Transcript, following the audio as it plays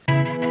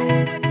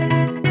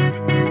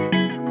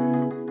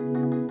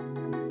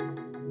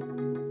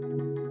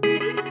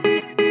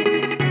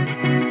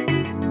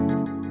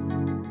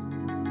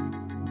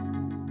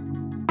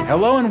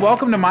Hello and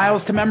welcome to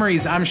Miles to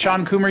Memories. I'm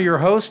Sean Coomer, your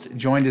host,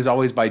 joined as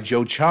always by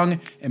Joe Chung,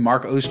 and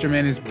Mark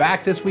Osterman is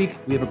back this week.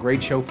 We have a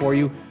great show for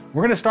you.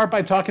 We're going to start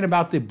by talking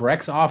about the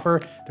Brex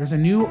offer. There's a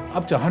new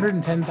up to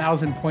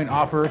 110,000 point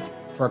offer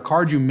for a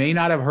card you may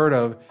not have heard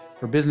of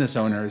for business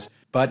owners,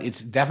 but it's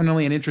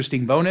definitely an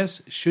interesting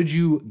bonus. Should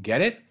you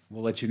get it,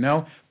 we'll let you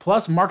know.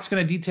 Plus, Mark's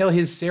going to detail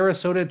his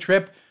Sarasota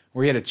trip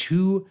where he had a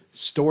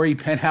 2-story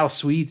penthouse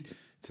suite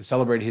to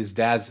celebrate his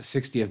dad's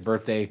 60th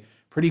birthday.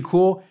 Pretty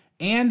cool.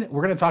 And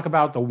we're going to talk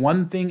about the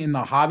one thing in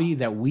the hobby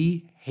that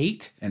we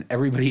hate and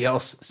everybody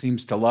else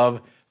seems to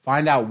love.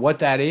 Find out what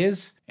that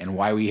is and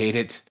why we hate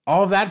it.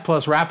 All of that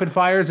plus rapid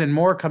fires and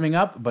more coming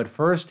up. But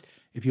first,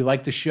 if you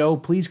like the show,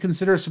 please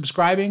consider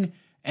subscribing.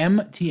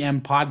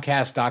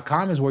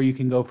 mtmpodcast.com is where you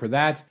can go for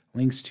that.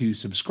 Links to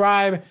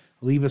subscribe,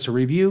 leave us a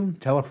review,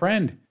 tell a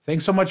friend.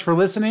 Thanks so much for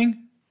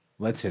listening.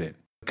 Let's hit it.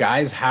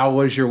 Guys, how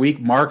was your week?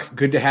 Mark,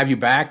 good to have you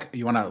back.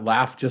 You want to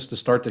laugh just to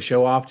start the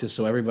show off, just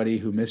so everybody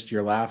who missed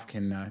your laugh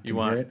can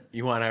hear it?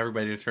 You want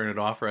everybody to turn it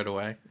off right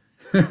away?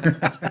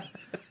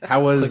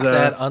 How was Click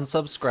that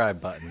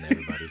unsubscribe button,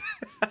 everybody.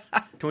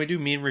 Can we do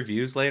mean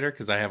reviews later?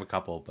 Because I have a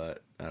couple,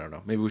 but I don't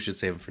know. Maybe we should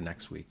save them for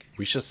next week.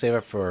 We should save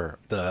it for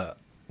the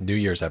New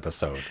Year's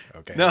episode.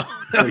 Okay. No,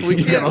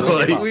 we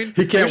can't.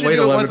 He can't wait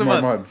 11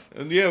 more months.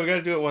 Yeah, we got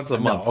to do it once a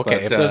month. Okay,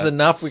 but, if there's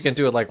enough, we can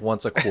do it like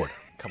once a quarter.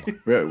 Come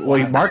on.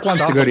 Well, Mark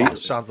wants to go to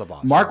Sean's the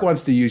boss. Mark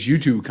wants to use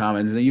YouTube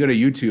comments, and then you go to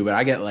YouTube, and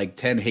I get like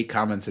 10 hate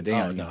comments a day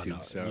on YouTube. No.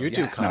 So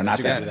YouTube comments, no, not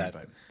you that. can do that.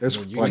 But there's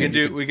We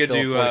plenty. we could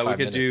do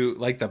minutes.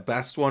 like the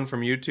best one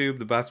from YouTube,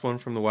 the best one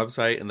from the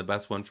website, and the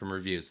best one from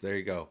reviews. There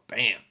you go.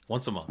 Bam.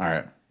 Once a month. All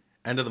right.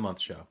 End of the month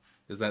show.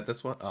 Is that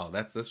this one? Oh,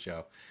 that's this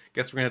show.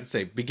 Guess we're gonna have to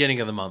say beginning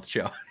of the month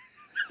show.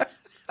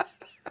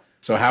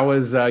 So how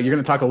was you're going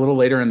to talk a little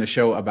later in the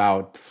show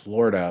about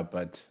Florida,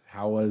 but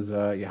how was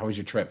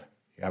your trip?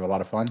 You have a lot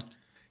of fun?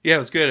 Yeah, it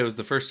was good. It was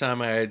the first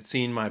time I had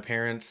seen my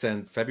parents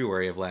since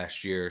February of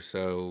last year.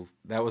 So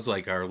that was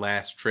like our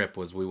last trip.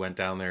 Was we went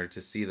down there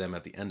to see them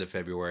at the end of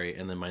February,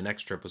 and then my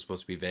next trip was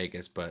supposed to be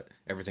Vegas, but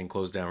everything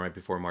closed down right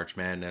before March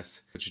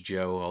Madness, which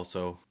Joe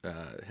also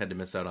had to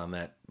miss out on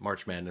that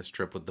March Madness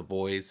trip with the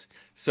boys.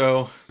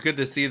 So good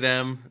to see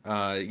them.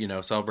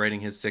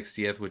 Celebrating his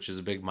 60th, which is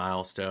a big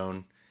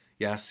milestone.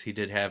 Yes, he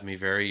did have me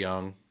very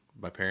young.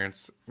 My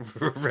parents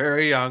were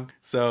very young.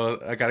 So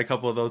I got a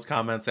couple of those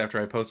comments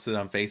after I posted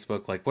on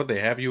Facebook, like, what, they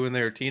have you when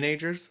they were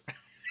teenagers?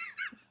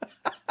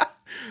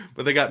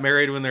 But they got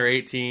married when they were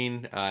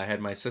 18. I had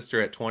my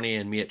sister at 20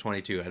 and me at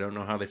 22. I don't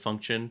know how they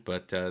functioned,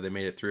 but they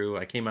made it through.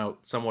 I came out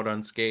somewhat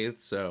unscathed,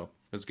 so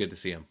it was good to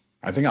see them.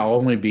 I think I'll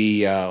only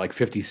be like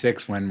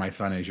 56 when my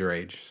son is your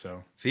age.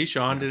 So see,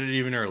 Sean did it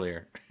even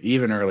earlier.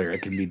 Even earlier,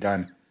 it can be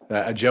done.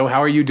 Joe,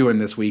 how are you doing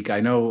this week? I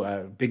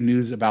know big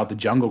news about the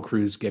Jungle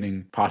Cruise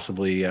getting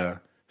possibly getting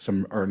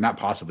some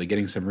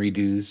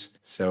redos.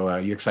 So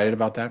you excited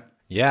about that?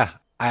 Yeah,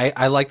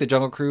 I like the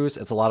Jungle Cruise.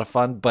 It's a lot of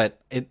fun, but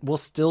it will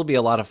still be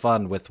a lot of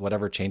fun with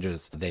whatever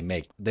changes they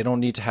make. They don't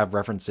need to have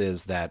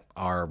references that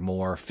are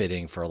more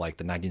fitting for like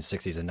the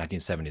 1960s and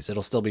 1970s.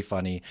 It'll still be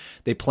funny.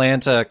 They plan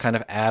to kind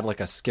of add like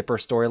a skipper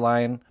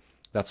storyline.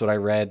 That's what I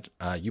read.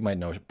 You might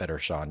know better,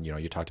 Sean.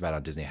 You talked about it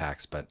on Disney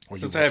Hacks, but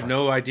since I have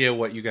no idea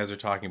what you guys are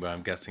talking about,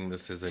 I'm guessing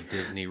this is a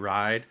Disney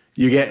ride.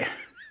 You get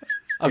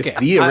it's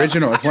the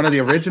original. It's one of the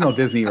original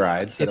Disney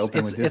rides that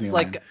opened with Disneyland. It's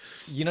like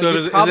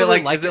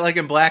is it like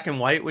in black and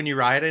white when you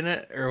ride in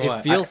it, or what?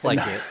 It feels like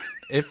it.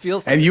 It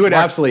feels. And you would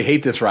absolutely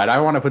hate this ride. I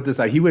want to put this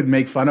out. He would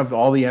make fun of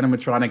all the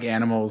animatronic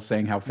animals,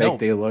 saying how fake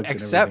they look, and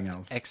everything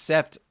else.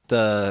 Except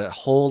the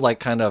whole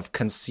like kind of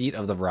conceit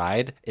of the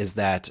ride is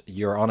that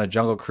you're on a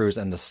jungle cruise,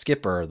 and the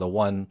skipper, the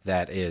one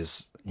that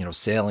is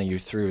sailing you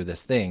through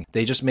this thing,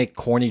 they just make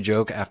corny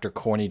joke after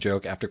corny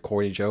joke after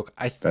corny joke.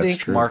 I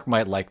think Mark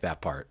might like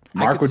that part.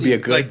 Mark would be a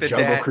good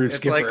Jungle Cruise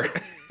skipper.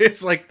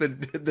 It's like the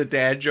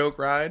dad joke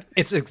ride.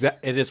 It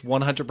is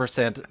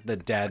 100% the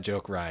dad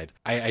joke ride.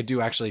 I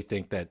do actually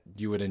think that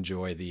you would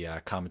enjoy the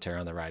commentary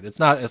on the ride.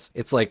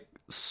 It's like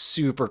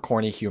super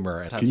corny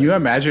humor. Can you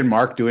imagine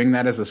Mark doing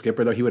that as a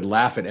skipper though? He would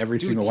laugh at every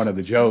single one of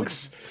the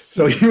jokes.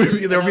 So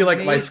there would be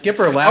like, my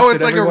skipper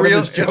laughed at every one of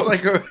his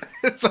jokes.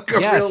 It's like a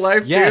real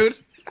life dude.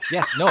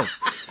 Yes, no.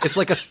 It's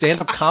like a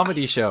stand-up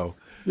comedy show.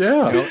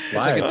 Yeah. It's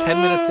like a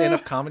 10-minute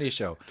stand-up comedy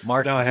show.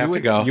 Mark, no, I have to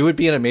go. You would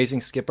be an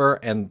amazing skipper.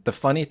 And the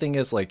funny thing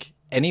is, like,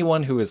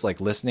 anyone who is like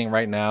listening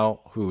right now,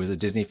 who is a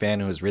Disney fan,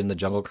 who has ridden the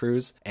Jungle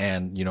Cruise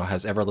and,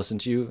 has ever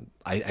listened to you,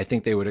 I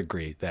think they would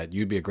agree that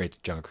you'd be a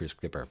great Jungle Cruise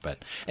skipper.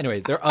 But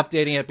anyway, they're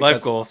updating it because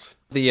life goals.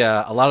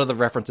 A lot of the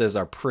references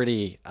are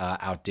pretty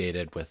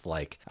outdated with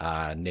like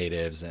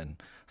natives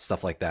and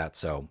stuff like that.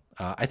 So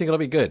I think it'll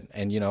be good.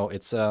 And,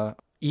 it's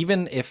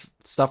even if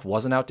stuff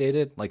wasn't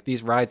outdated, like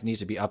these rides need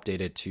to be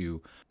updated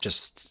to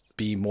just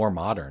be more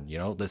modern.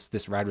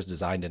 This ride was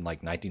designed in like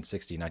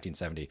 1960,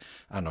 1970.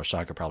 I don't know.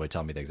 Sean could probably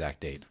tell me the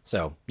exact date.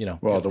 So,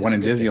 Well, the one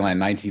in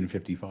Disneyland,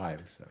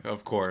 1955. So.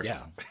 Of course.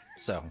 Yeah.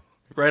 So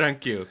Right on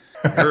cue.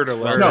 Nerd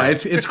alert. No,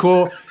 it's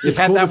cool. It's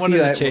had cool that to one see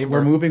in the that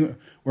chamber.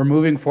 we're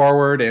moving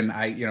forward,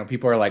 and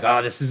people are like,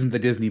 oh, this isn't the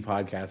Disney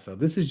podcast. So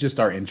this is just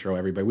our intro,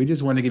 everybody. We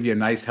just want to give you a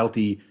nice,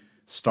 healthy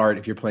start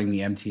if you're playing the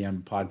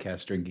MTM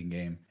podcast drinking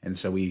game. And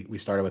so we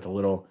started with a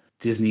little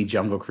Disney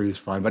Jungle Cruise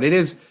fun, but it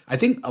is, I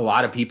think a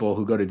lot of people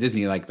who go to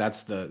Disney, like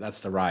that's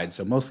the ride.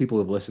 So most people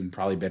who've listened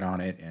probably been on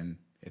it, and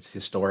it's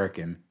historic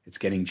and it's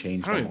getting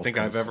changed. I don't even think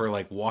I've ever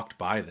walked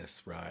by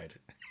this ride.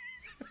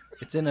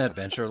 It's in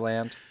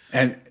Adventureland.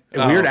 And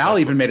Weird Al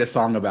even made a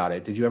song about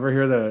it. Did you ever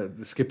hear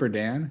the Skipper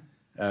Dan,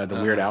 the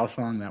Weird Al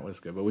song? That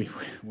was good. But we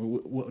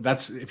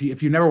that's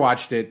if you never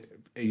watched it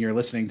and you're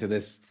listening to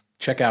this,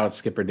 check out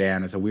Skipper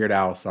Dan. It's a Weird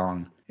Al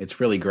song. It's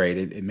really great.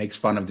 It makes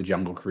fun of the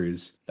Jungle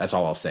Cruise. That's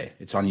all I'll say.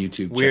 It's on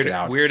YouTube. Check it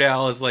out. Weird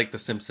Al is like The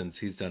Simpsons.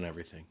 He's done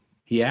everything.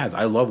 He has.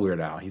 I love Weird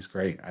Al. He's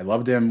great. I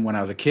loved him when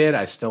I was a kid.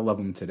 I still love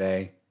him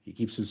today. He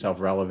keeps himself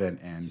relevant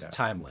and He's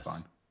timeless.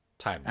 fun.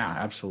 Timeless.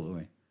 Ah,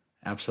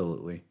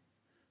 absolutely.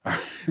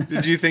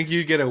 Did you think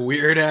you'd get a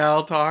Weird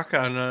Al talk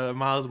on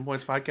Miles and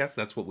Points podcast?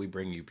 That's what we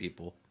bring you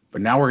people.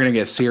 But now we're going to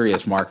get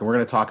serious, Mark, and we're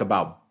going to talk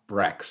about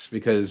Brex,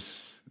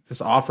 because this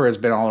offer has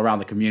been all around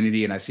the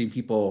community, and I've seen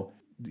people,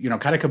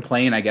 kind of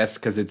complain, I guess,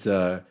 because it's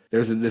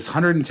there's this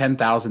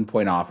 110,000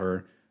 point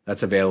offer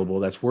that's available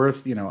that's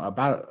worth,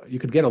 about, you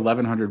could get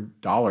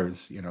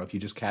 $1,100, if you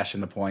just cash in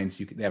the points.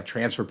 They have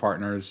transfer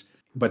partners,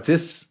 but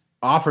this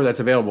offer that's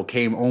available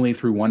came only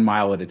through 1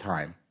 mile at a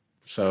time.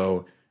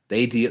 So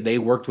they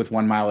worked with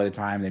 1 mile at a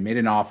time. They made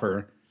an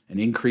offer, an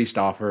increased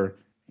offer,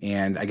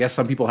 and I guess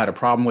some people had a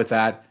problem with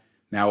that.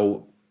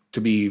 Now,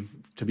 to be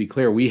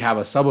clear, we have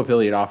a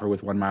sub-affiliate offer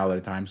with 1 mile at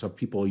a time. So if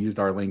people used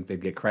our link, they'd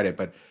get credit,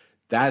 but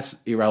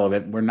that's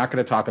irrelevant. We're not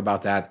going to talk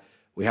about that.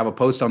 We have a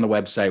post on the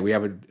website. We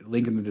have a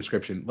link in the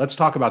description. Let's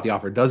talk about the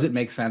offer. Does it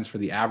make sense for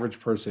the average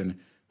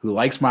person who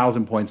likes miles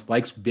and points,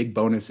 likes big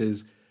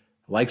bonuses,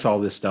 likes all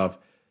this stuff?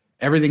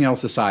 Everything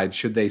else aside,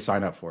 should they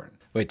sign up for it?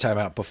 Wait, time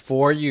out.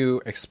 Before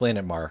you explain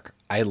it, Mark,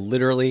 I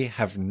literally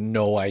have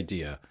no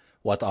idea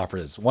what the offer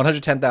is.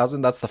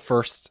 110,000, that's the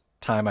first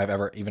time I've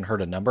ever even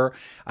heard a number.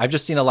 I've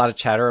just seen a lot of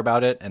chatter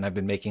about it, and I've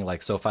been making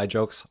SoFi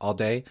jokes all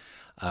day.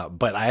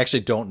 But I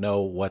actually don't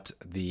know what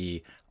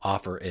the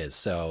offer is.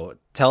 So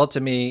tell it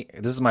to me.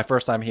 This is my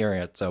first time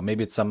hearing it, so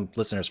maybe it's some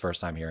listeners'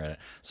 first time hearing it.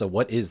 So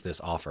what is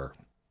this offer?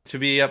 To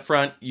be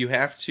upfront, you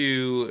have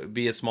to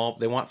be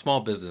they want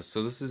small business.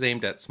 So this is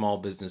aimed at small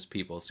business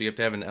people. So you have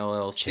to have an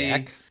LLC,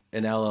 Check.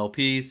 an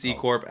LLP, C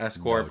Corp, S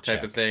Corp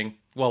type of thing.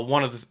 Well,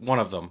 one of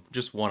them,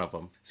 just one of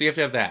them. So you have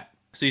to have that.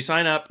 So you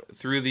sign up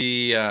through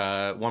the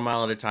 1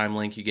 mile at a time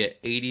link. You get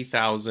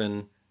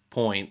 80,000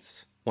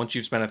 points once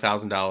you've spent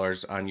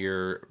 $1,000 on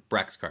your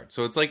Brex card.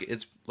 So it's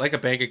like a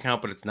bank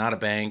account, but it's not a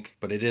bank,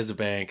 but it is a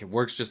bank. It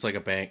works just like a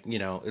bank.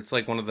 It's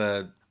like one of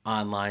the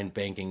online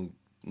banking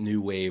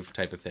new wave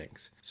type of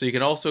things. So you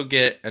can also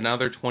get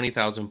another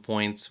 20,000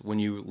 points when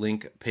you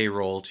link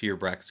payroll to your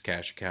Brex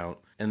cash account,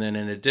 and then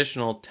an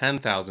additional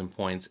 10,000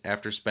 points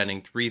after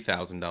spending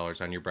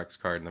 $3,000 on your Brex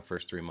card in the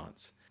first 3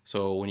 months.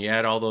 So when you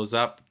add all those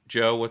up,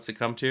 Joe, what's it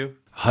come to?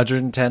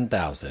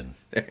 110,000.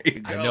 There you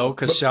go. I know,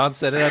 because Sean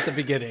said it at the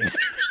beginning.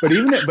 But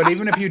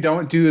even if you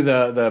don't do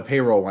the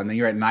payroll one, then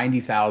you're at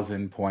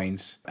 90,000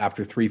 points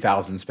after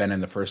 3,000 spent in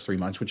the first 3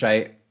 months, which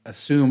I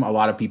assume a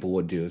lot of people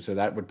would do. So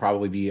that would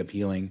probably be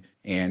appealing.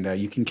 And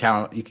you can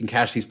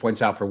cash these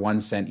points out for 1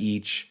 cent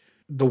each.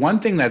 The one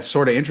thing that's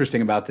sort of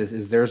interesting about this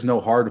is there's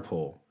no hard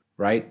pull,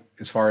 right?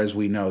 As far as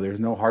we know, there's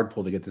no hard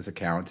pull to get this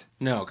account.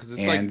 No, because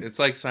it's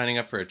like signing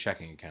up for a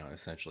checking account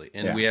essentially.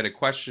 And we had a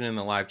question in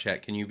the live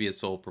chat: can you be a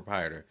sole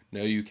proprietor?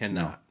 No, you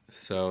cannot. No.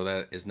 So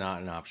that is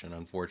not an option,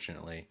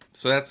 unfortunately.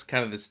 So that's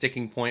kind of the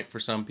sticking point for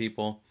some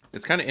people.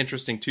 It's kind of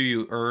interesting too.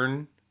 You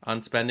earn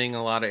on spending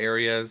a lot of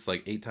areas,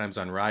 like 8 times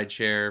on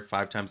rideshare,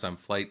 5 times on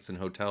flights and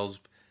hotels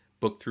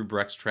booked through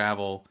Brex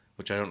Travel,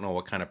 which I don't know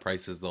what kind of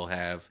prices they'll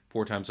have,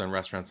 4 times on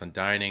restaurants and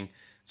dining.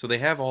 So they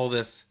have all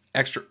this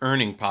extra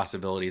earning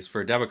possibilities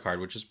for a debit card,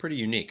 which is pretty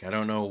unique. I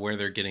don't know where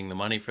they're getting the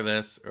money for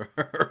this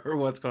or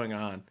what's going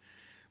on.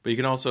 But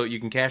you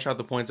can cash out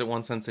the points at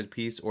 1 cent a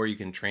piece, or you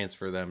can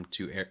transfer them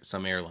to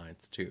some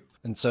airlines too.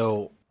 And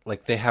so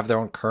they have their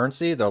own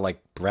currency. They're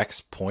like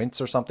Brex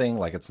points or something.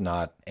 Like it's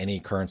not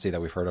any currency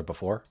that we've heard of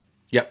before.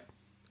 Yep.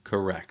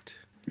 Correct.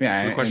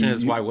 Yeah. So the question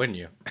is, why wouldn't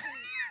you?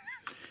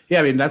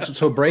 Yeah. I mean,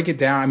 so break it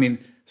down. I mean,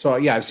 so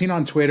yeah, I've seen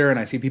on Twitter and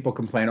I see people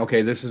complain,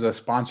 okay, this is a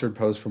sponsored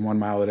post from 1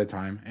 mile at a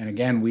time. And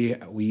again,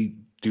 we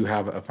do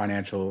have a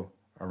financial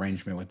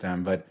arrangement with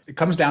them, but it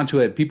comes down to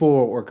it.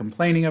 People were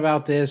complaining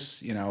about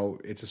this,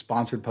 it's a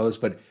sponsored post,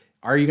 but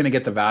are you going to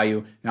get the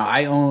value? Now,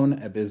 I own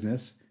a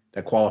business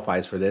that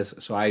qualifies for this.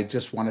 So I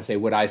just want to say,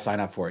 would I sign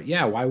up for it?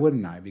 Yeah. Why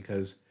wouldn't I?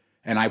 Because,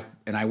 and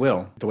I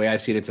will. The way I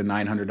see it, it's a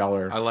 $900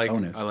 bonus. I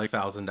like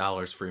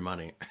 $1,000 free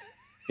money.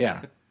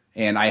 Yeah.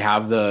 And I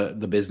have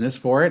the business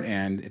for it,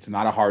 and it's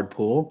not a hard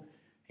pull,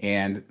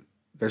 and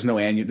there's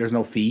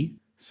no fee.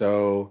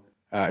 So,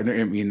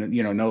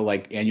 no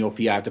like annual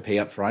fee I have to pay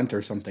up front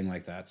or something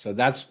like that. So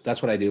that's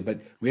what I do. But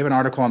we have an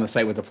article on the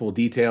site with the full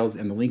details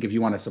and the link if you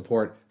want to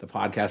support the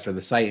podcast or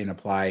the site and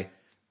apply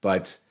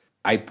But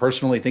I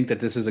personally think that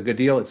this is a good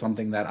deal. It's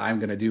something that I'm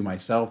going to do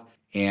myself.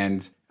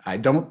 And I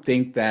don't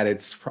think that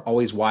it's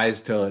always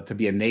wise to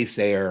be a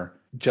naysayer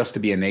just to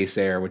be a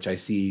naysayer, which I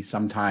see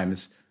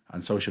sometimes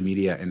on social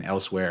media and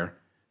elsewhere,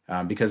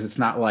 because it's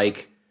not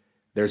like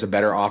there's a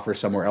better offer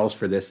somewhere else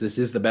for this. This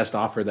is the best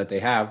offer that they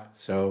have.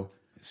 So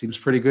it seems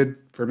pretty good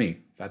for me.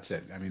 That's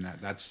it. I mean,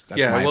 that's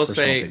yeah, my I will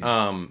personal say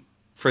opinion.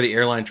 for the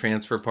airline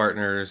transfer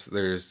partners,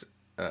 there's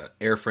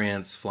Air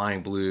France,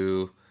 Flying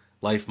Blue,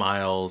 Life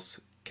Miles,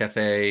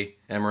 Cathay,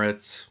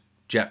 Emirates,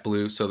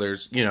 JetBlue. So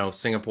there's,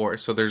 Singapore.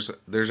 So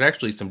there's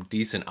actually some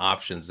decent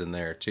options in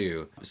there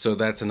too. So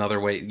that's another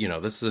way,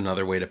 this is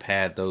another way to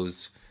pad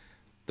those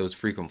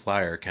frequent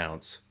flyer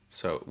accounts.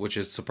 So, which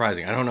is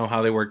surprising. I don't know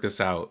how they work this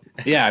out.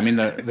 Yeah, I mean,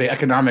 the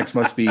economics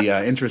must be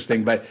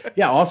interesting. But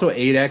yeah, also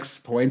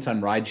 8x points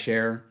on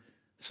rideshare.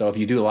 So if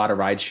you do a lot of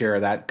rideshare,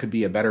 that could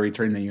be a better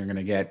return than you're going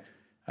to get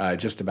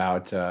just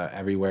about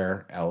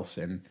everywhere else.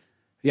 And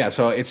yeah,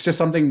 so it's just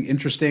something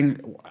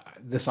interesting.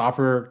 This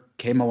offer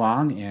came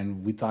along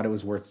and we thought it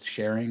was worth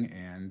sharing.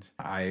 And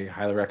I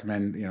highly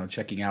recommend,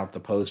 checking out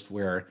the post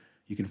where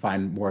you can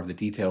find more of the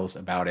details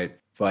about it.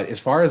 But as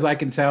far as I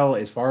can tell,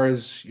 as far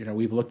as,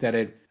 we've looked at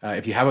it,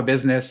 if you have a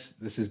business,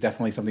 this is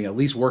definitely something at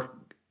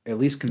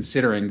least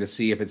considering to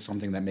see if it's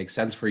something that makes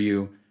sense for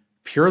you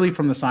purely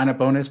from the sign-up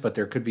bonus, but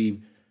there could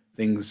be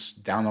things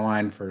down the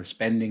line for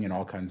spending and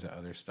all kinds of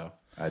other stuff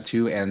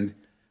too. And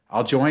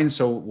I'll join,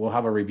 so we'll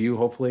have a review,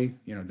 hopefully,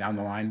 down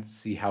the line,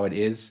 see how it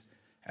is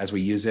as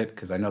we use it.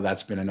 Because I know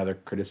that's been another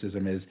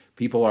criticism is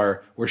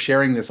we're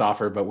sharing this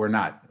offer, but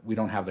we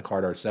don't have the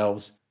card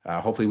ourselves.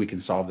 Hopefully we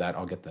can solve that.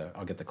 I'll get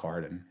the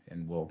card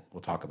and we'll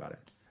talk about it.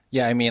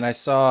 Yeah, I mean, I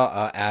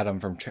saw Adam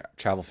from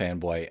Travel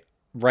Fanboy.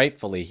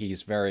 Rightfully,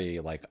 he's very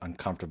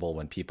uncomfortable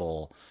when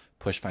people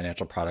push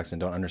financial products and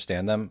don't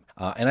understand them.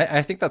 And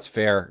I think that's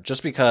fair,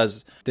 just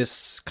because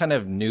this kind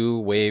of new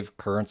wave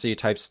currency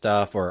type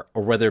stuff, or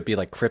whether it be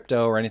like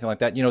crypto or anything like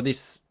that,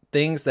 these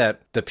things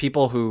that the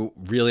people who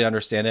really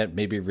understand it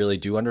maybe really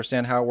do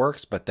understand how it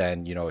works. But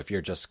then, if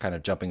you're just kind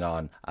of jumping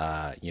on,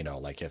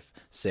 like if,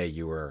 say,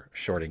 you were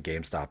shorting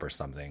GameStop or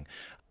something,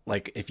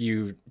 like if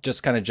you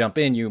just kind of jump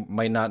in, you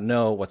might not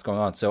know what's going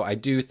on. So I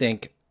do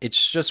think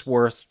it's just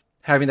worth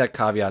having that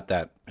caveat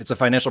that it's a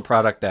financial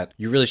product that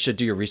you really should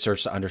do your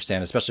research to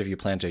understand, especially if you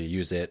plan to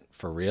use it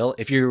for real.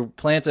 If you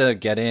plan to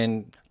get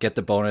in, get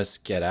the bonus,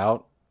 get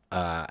out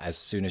as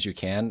soon as you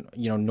can,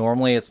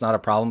 normally it's not a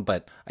problem.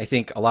 But I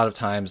think a lot of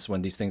times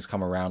when these things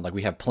come around,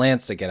 we have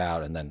plans to get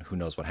out and then who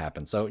knows what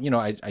happens. So,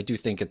 I do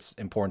think it's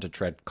important to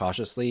tread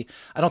cautiously.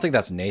 I don't think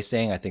that's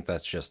naysaying. I think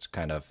that's just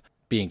kind of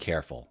being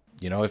careful.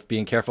 If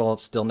being careful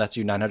still nets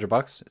you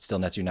 $900, it still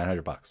nets you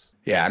 $900.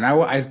 Yeah, and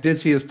I did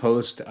see his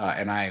post,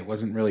 and I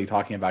wasn't really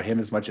talking about him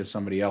as much as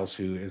somebody else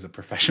who is a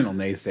professional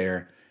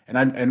naysayer.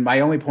 And my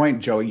only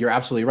point, Joe, you're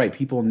absolutely right.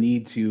 People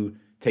need to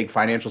take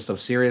financial stuff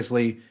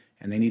seriously,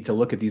 and they need to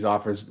look at these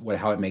offers,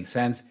 how it makes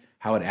sense,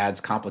 how it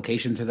adds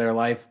complication to their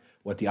life,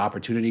 what the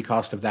opportunity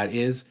cost of that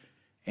is.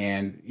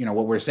 And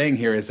what we're saying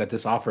here is that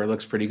this offer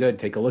looks pretty good.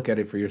 Take a look at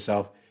it for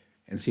yourself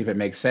and see if it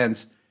makes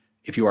sense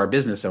if you are a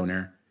business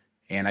owner.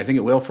 And I think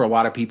it will for a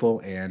lot of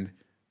people, and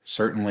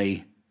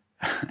certainly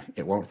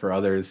it won't for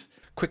others.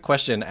 Quick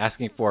question,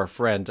 asking for a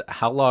friend.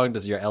 How long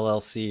does your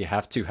LLC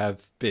have to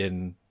have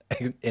been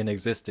in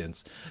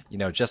existence?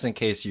 Just in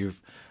case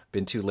you've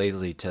been too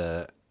lazy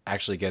to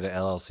actually get an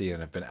LLC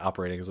and have been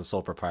operating as a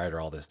sole proprietor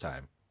all this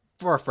time.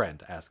 For a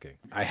friend asking.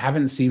 I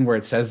haven't seen where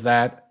it says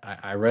that.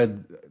 I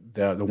read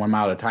the 1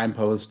 Mile at a Time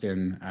post,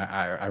 and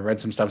I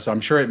read some stuff. So I'm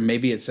sure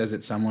maybe it says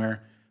it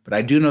somewhere. But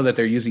I do know that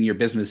they're using your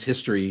business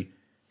history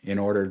in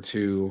order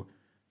to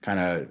kind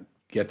of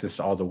get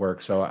this all to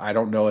work. So I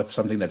don't know if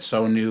something that's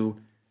so new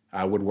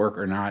would work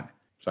or not.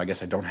 So I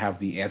guess I don't have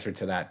the answer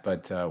to that,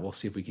 but we'll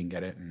see if we can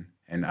get it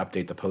and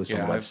update the post on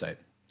the website.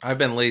 I've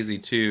been lazy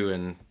too,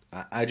 and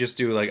I just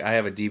do I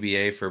have a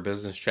DBA for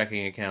business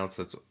checking accounts.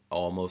 That's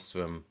all most of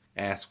them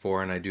ask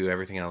for, and I do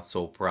everything else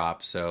sole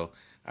prop. So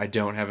I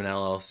don't have an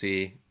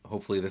LLC.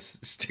 Hopefully this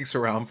sticks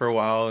around for a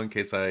while in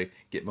case I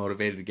get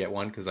motivated to get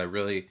one, because I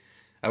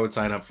would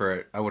sign up for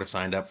it. I would have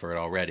signed up for it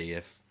already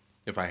if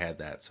I had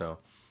that. So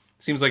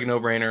it seems like a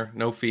no-brainer,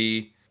 no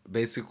fee,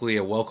 basically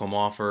a welcome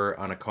offer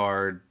on a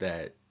card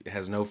that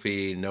has no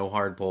fee, no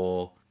hard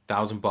pull,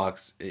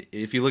 $1,000.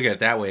 If you look at it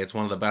that way, it's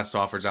one of the best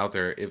offers out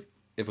there if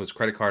it was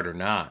credit card or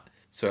not.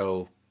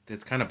 So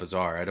it's kind of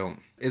bizarre.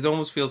 It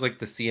almost feels like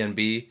the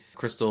CNB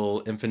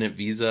Crystal Infinite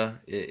Visa.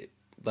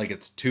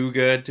 It's too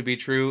good to be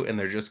true, and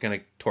they're just going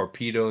to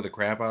torpedo the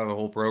crap out of the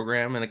whole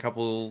program in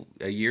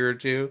a year or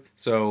two.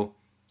 So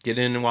get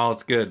in while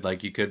it's good,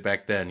 like you could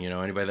back then.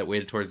 Anybody that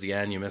waited towards the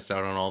end, you missed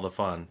out on all the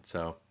fun.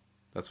 So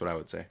that's what I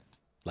would say.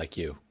 Like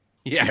you.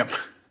 Yeah. Yep.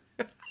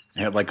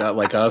 Yeah, like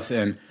us.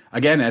 And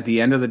again, at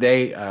the end of the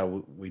day,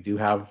 we do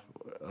have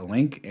a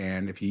link,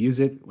 and if you use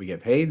it, we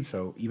get paid.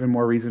 So even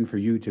more reason for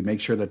you to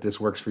make sure that this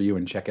works for you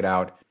and check it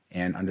out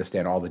and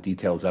understand all the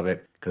details of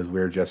it, because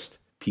we're just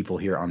people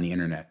here on the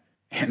internet.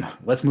 And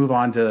let's move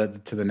on to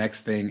the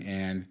next thing.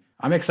 And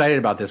I'm excited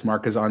about this,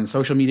 Mark, because on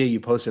social media you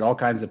posted all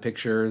kinds of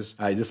pictures.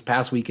 This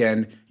past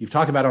weekend, you've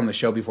talked about on the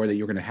show before that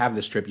you were going to have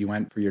this trip. You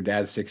went for your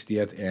dad's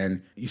 60th,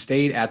 and you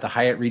stayed at the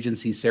Hyatt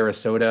Regency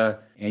Sarasota,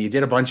 and you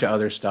did a bunch of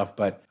other stuff.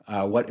 But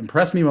what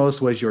impressed me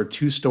most was your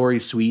 2-story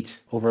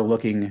suite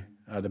overlooking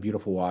the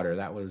beautiful water.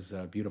 That was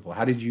beautiful.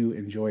 How did you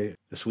enjoy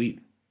the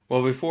suite?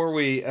 Well, before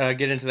we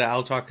get into that,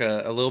 I'll talk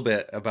a little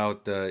bit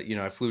about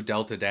I flew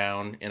Delta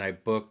down and I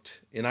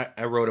booked, and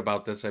I wrote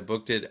about this. I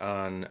booked it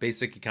on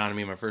Basic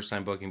Economy, my first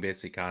time booking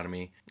Basic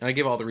Economy. And I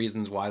give all the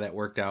reasons why that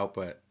worked out.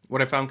 But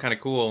what I found kind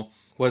of cool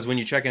was when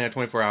you check in at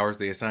 24 hours,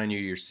 they assign you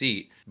your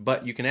seat,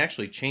 but you can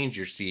actually change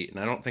your seat. And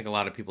I don't think a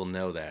lot of people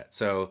know that.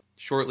 So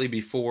shortly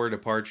before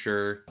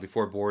departure,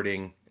 before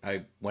boarding,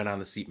 I went on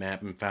the seat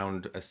map and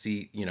found a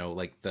seat,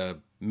 like the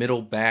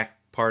middle back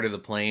part of the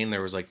plane.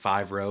 There was like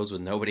 5 rows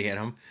with nobody in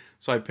them.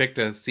 So I picked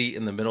a seat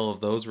in the middle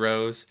of those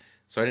rows.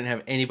 So I didn't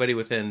have anybody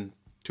within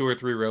 2 or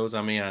 3 rows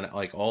on me on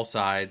like all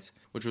sides,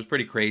 which was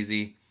pretty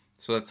crazy.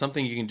 So that's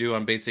something you can do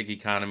on Basic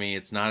Economy.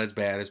 It's not as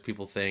bad as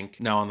people think.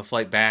 Now on the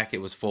flight back, it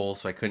was full,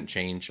 so I couldn't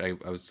change. I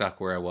was stuck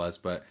where I was.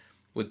 But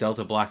with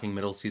Delta blocking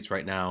middle seats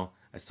right now,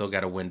 I still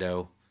got a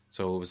window.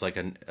 So it was like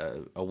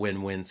a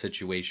win-win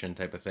situation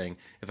type of thing.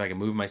 If I can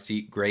move my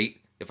seat,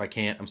 great. If I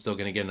can't, I'm still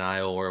going to get an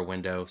aisle or a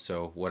window,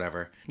 so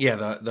whatever.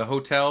 Yeah, the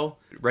hotel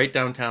right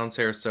downtown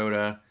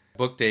Sarasota,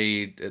 booked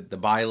the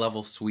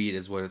bi-level suite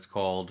is what it's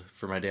called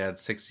for my dad's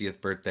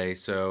 60th birthday.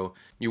 So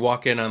you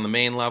walk in on the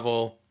main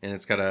level, and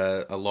it's got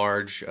a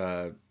large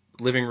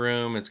living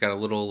room. It's got a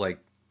little like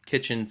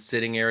kitchen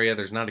sitting area.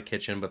 There's not a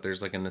kitchen, but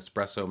there's like an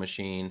espresso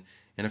machine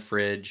and a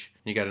fridge.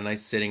 You got a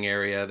nice sitting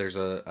area. There's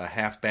a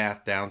half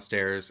bath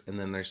downstairs, and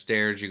then there's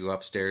stairs. You go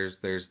upstairs.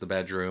 There's the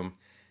bedroom.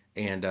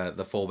 And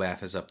the full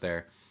bath is up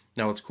there.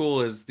 Now what's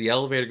cool is the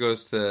elevator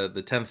goes to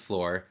the 10th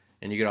floor,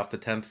 and you get off the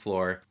 10th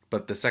floor,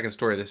 but the second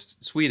story of the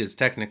suite is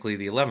technically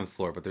the 11th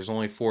floor, but there's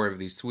only 4 of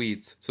these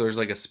suites. So there's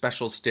like a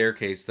special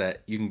staircase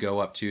that you can go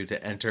up to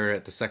enter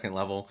at the second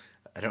level.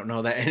 I don't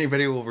know that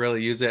anybody will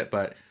really use it,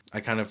 but I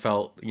kind of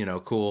felt,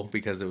 cool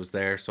because it was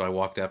there. So I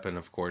walked up and,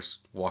 of course,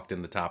 walked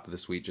in the top of the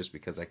suite just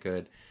because I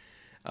could.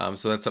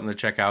 So that's something to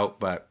check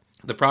out, but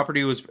the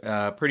property was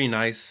pretty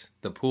nice.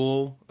 The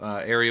pool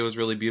area was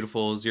really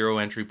beautiful. 0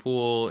 entry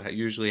pool. It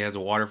usually has a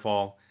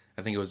waterfall.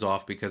 I think it was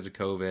off because of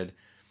COVID.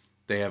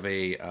 They have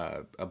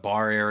a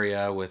bar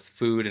area with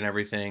food and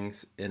everything,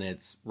 and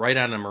it's right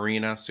on a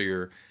marina. So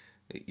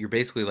you're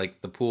basically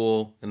like the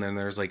pool, and then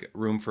there's like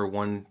room for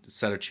 1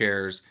 set of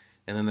chairs,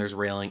 and then there's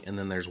railing, and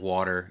then there's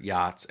water,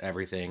 yachts,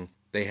 everything.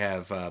 They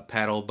have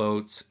paddle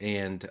boats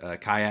and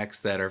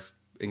kayaks that are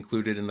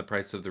included in the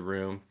price of the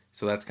room.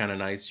 So that's kind of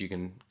nice. You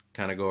can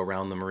kind of go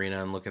around the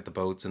marina and look at the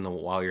boats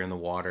while you're in the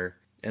water.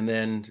 And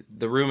then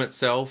the room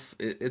itself,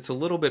 it's a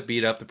little bit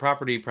beat up. The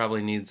property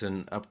probably needs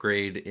an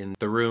upgrade in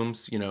the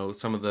rooms.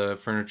 Some of the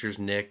furniture's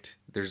nicked.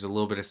 There's a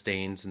little bit of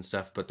stains and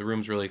stuff, but the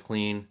room's really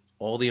clean.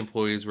 All the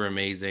employees were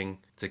amazing.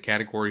 It's a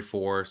category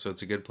 4, so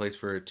it's a good place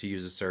to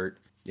use a cert.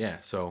 Yeah,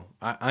 so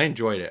I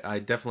enjoyed it. I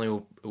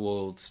definitely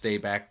will stay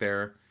back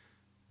there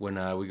when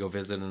we go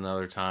visit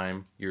another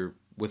time. You're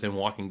within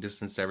walking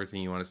distance to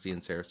everything you want to see in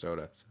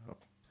Sarasota. So.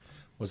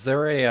 Was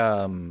there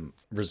a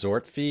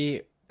resort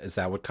fee? Is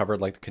that what covered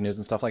like the canoes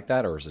and stuff like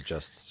that, or is it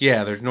just?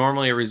 Yeah, there's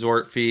normally a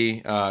resort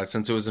fee.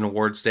 Since it was an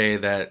award stay,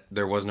 that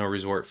there was no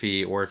resort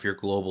fee. Or if you're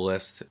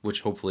globalist, which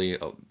hopefully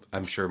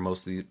I'm sure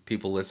most of the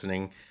people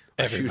listening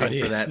are shooting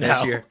for that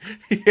this year.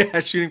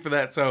 Yeah, shooting for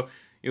that. So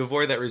you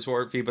avoid that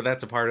resort fee, but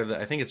that's a part of the.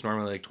 I think it's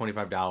normally like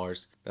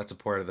 $25. That's a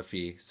part of the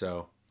fee.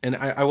 So, and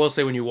I will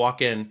say when you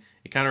walk in,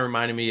 it kind of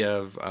reminded me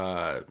of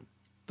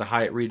the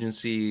Hyatt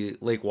Regency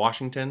Lake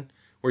Washington,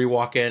 where you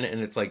walk in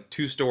and it's like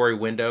 2-story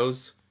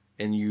windows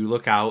and you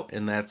look out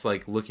and that's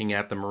like looking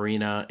at the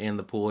marina and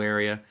the pool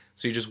area.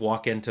 So you just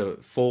walk into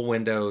full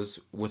windows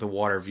with a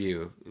water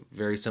view,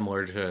 very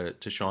similar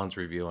to Sean's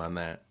review on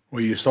that.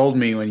 Well, you sold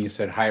me when you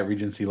said Hyatt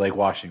Regency Lake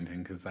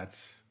Washington, because that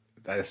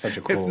is such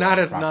a cool. It's not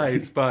as property.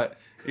 Nice, but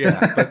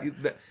yeah.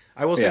 But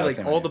I will say Yeah, like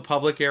same all idea. the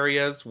public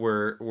areas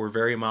were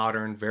very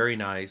modern, very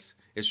nice.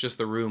 It's just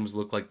the rooms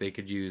look like they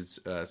could use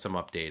some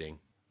updating.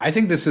 I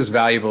think this is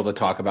valuable to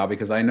talk about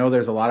because I know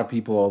there's a lot of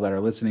people that are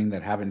listening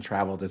that haven't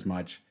traveled as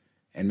much,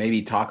 and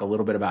maybe talk a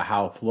little bit about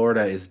how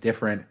Florida is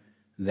different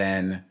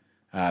than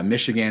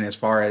Michigan as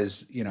far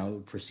as,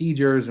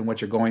 procedures and what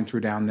you're going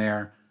through down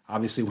there.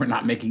 Obviously, we're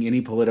not making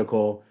any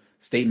political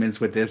statements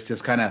with this.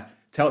 Just kind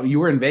of you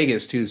were in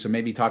Vegas too, so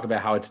maybe talk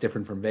about how it's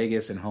different from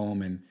Vegas and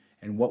home,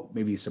 and what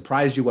maybe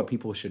surprised you, what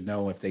people should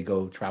know if they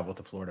go travel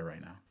to Florida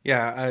right now.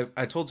 Yeah,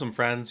 I told some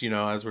friends,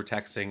 as we're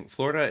texting,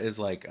 Florida is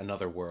like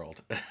another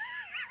world.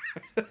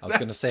 I was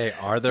going to say,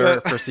 are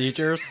there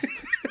procedures?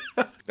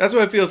 That's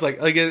what it feels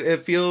like. Like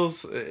it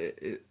feels,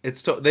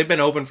 they've been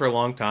open for a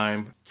long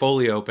time,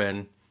 fully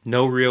open,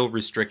 no real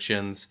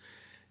restrictions.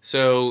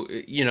 So,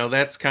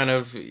 that's kind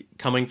of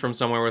coming from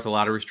somewhere with a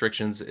lot of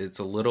restrictions. It's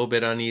a little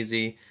bit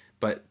uneasy,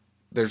 but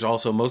there's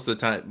also most of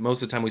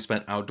the time we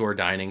spent outdoor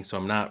dining. So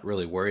I'm not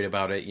really worried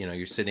about it.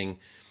 You're sitting,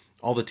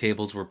 all the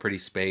tables were pretty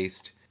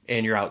spaced.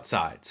 and you're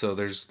outside, so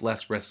there's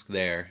less risk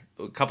there.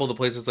 A couple of the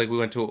places, like we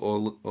went to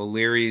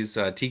O'Leary's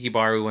Tiki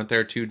Bar, we went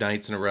there 2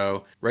 nights in a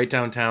row, right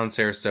downtown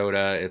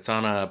Sarasota. It's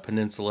on a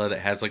peninsula that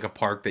has like a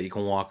park that you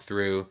can walk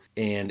through,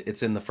 and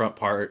it's in the front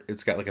part.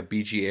 It's got like a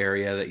beachy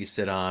area that you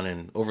sit on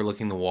and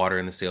overlooking the water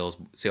and the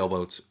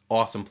sailboats.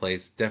 Awesome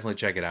place. Definitely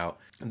check it out.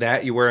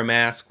 That you wear a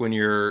mask when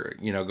you're,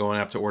 going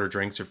up to order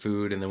drinks or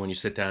food, and then when you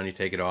sit down, you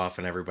take it off,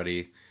 and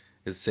everybody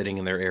is sitting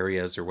in their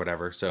areas or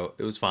whatever. So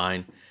it was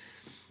fine.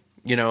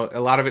 A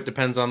lot of it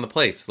depends on the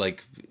place.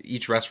 Like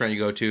each restaurant you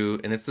go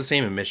to, and it's the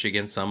same in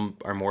Michigan. Some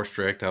are more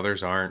strict,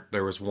 others aren't.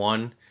 There was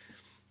one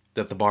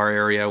that the bar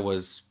area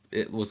was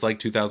like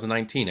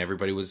 2019.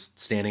 Everybody was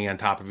standing on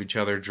top of each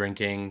other,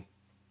 drinking,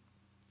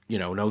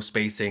 no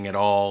spacing at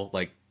all,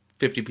 like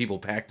 50 people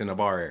packed in a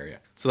bar area.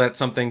 So that's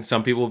something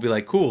some people will be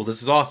like, cool,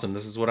 this is awesome.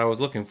 This is what I was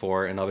looking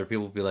for. And other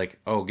people will be like,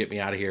 oh, get me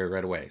out of here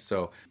right away.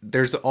 So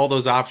there's all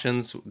those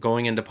options.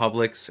 Going into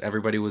Publix,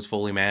 everybody was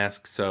fully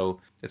masked.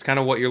 So it's kind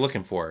of what you're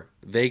looking for.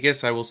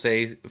 Vegas, I will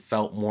say,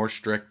 felt more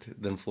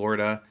strict than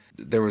Florida.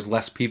 There was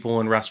less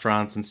people in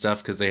restaurants and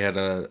stuff because they had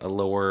a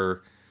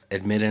lower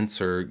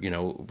admittance, or,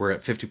 we're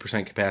at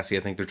 50% capacity.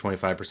 I think they're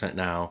 25%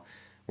 now.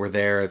 We're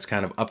there. It's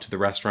kind of up to the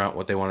restaurant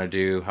what they want to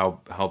do,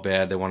 how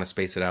bad they want to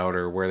space it out,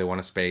 or where they want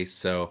to space.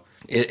 So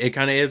it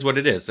kind of is what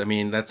it is. I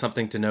mean, that's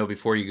something to know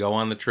before you go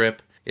on the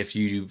trip. If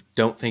you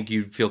don't think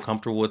you feel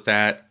comfortable with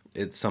that,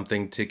 it's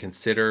something to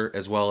consider,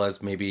 as well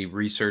as maybe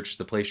research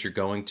the place you're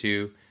going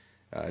to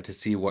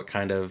see what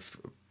kind of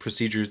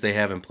procedures they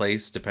have in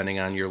place, depending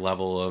on your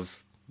level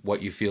of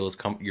what you feel is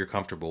you're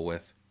comfortable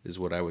with, is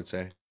what I would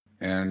say.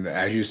 And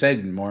as you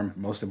said,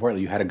 most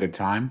importantly, you had a good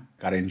time,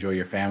 got to enjoy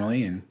your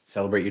family and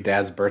celebrate your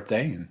dad's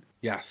birthday. And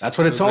yes, that's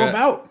what it's all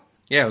about.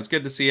 Yeah, it was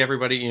good to see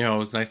everybody. It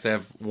was nice to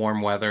have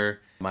warm weather.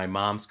 My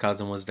mom's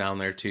cousin was down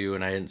there too,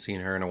 and I hadn't seen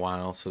her in a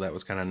while, so that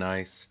was kind of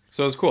nice.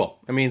 So it was cool.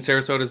 I mean,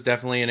 Sarasota is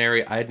definitely an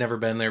area. I had never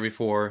been there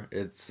before.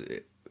 It's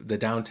the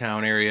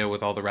downtown area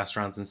with all the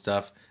restaurants and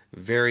stuff.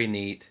 Very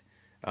neat.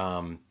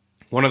 One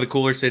of the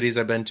cooler cities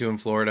I've been to in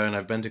Florida, and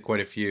I've been to quite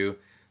a few.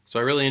 So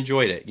I really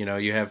enjoyed it.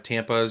 You have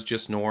Tampa's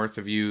just north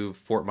of you,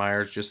 Fort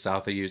Myers just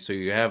south of you. So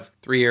you have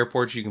 3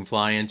 airports you can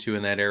fly into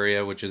in that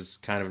area, which is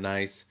kind of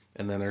nice.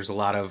 And then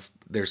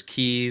there's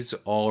keys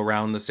all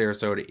around the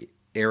Sarasota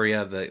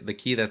area. The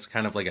key that's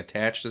kind of like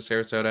attached to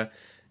Sarasota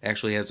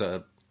actually has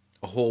a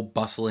whole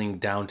bustling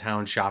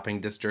downtown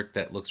shopping district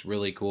that looks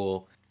really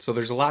cool. So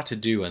there's a lot to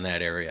do in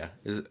that area.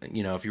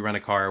 If you rent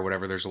a car or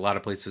whatever, there's a lot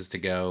of places to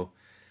go.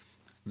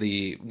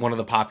 One of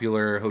the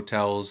popular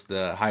hotels,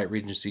 the Hyatt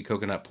Regency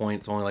Coconut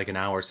Point, it's only like an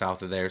hour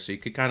south of there. So you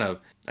could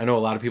I know a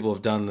lot of people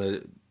have done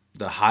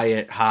the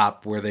Hyatt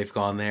hop where they've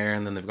gone there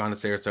and then they've gone to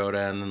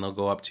Sarasota and then they'll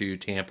go up to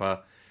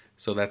Tampa.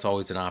 So that's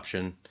always an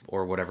option,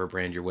 or whatever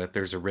brand you're with.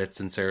 There's a Ritz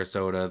in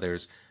Sarasota.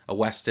 There's a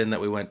Westin that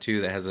we went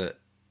to that has an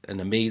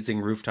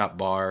amazing rooftop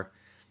bar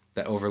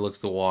that overlooks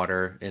the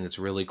water, and it's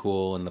really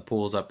cool. And the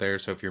pool's up there.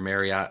 So if you're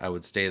Marriott, I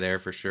would stay there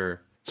for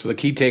sure. So the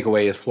key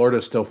takeaway is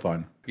Florida's still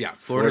fun. Yeah,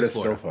 Florida's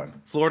still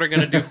fun. Florida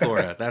going to do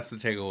Florida. That's the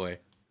takeaway.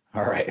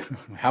 All right.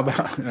 How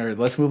about,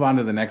 let's move on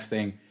to the next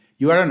thing.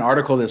 You had an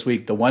article this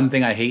week, the one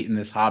thing I hate in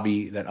this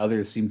hobby that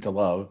others seem to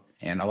love.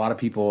 And a lot of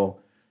people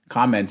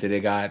commented. It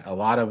got a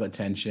lot of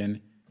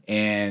attention.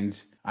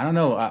 And I don't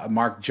know,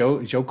 Mark,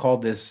 Joe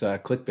called this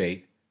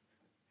clickbait.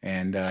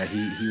 And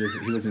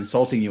he was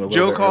insulting you a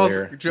little bit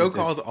earlier. Joe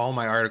calls all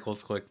my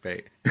articles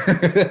clickbait.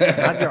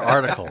 Not your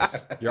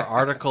articles. Your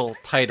article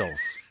titles.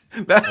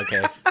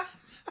 Okay.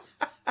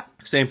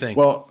 Same thing.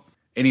 Well,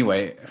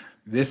 anyway,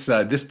 this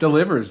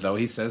delivers, though.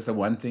 He says the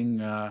one thing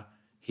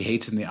he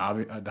hates in the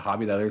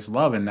hobby that others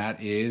love, and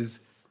that is,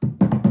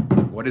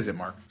 what is it,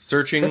 Mark?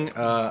 Searching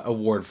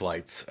award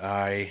flights.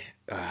 I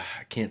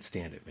can't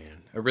stand it,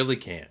 man. I really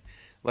can't.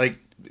 Like,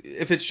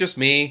 if it's just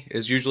me,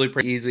 it's usually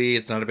pretty easy.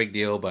 It's not a big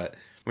deal, but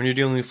when you're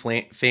dealing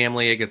with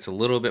family, it gets a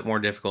little bit more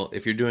difficult.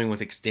 If you're doing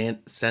with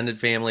extended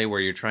family, where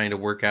you're trying to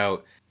work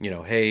out,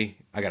 hey,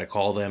 I got to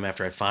call them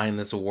after I find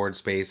this award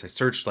space. I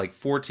searched like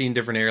 14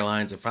 different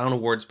airlines. I found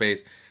award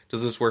space.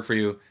 Does this work for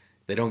you?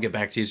 They don't get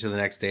back to you till the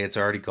next day. It's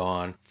already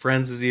gone.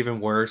 Friends is even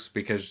worse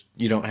because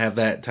you don't have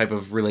that type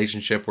of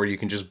relationship where you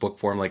can just book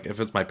for them. Like if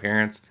it's my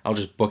parents, I'll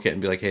just book it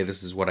and be like, hey,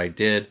 this is what I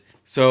did.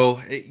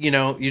 So,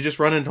 you just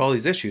run into all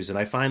these issues. And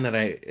I find that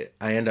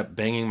I end up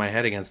banging my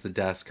head against the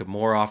desk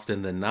more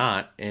often than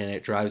not. And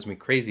it drives me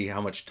crazy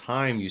how much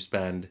time you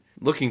spend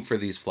looking for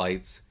these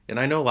flights. And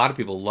I know a lot of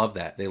people love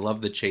that. They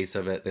love the chase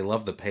of it. They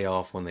love the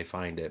payoff when they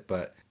find it.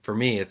 But for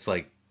me, it's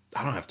like,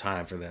 I don't have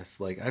time for this.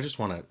 Like, I just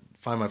want to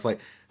find my flight.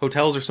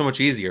 Hotels are so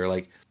much easier.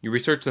 Like, you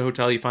research the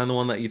hotel, you find the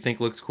one that you think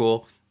looks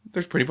cool.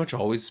 There's pretty much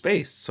always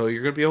space. So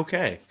you're going to be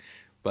okay.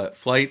 But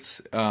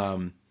flights,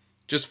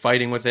 just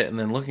fighting with it and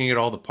then looking at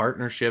all the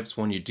partnerships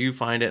when you do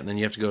find it. And then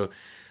you have to go,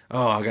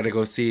 oh, I got to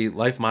go see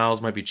Life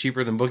Miles might be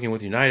cheaper than booking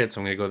with United. So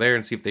I'm going to go there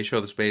and see if they show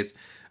the space.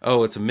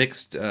 Oh, it's a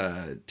mixed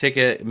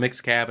ticket,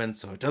 mixed cabin.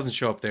 So it doesn't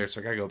show up there. So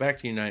I got to go back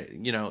to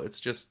United. It's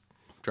just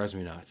drives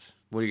me nuts.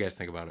 What do you guys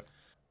think about it?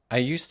 I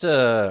used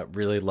to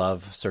really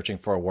love searching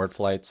for award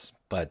flights,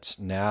 but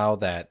now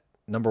that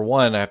number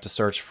one, I have to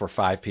search for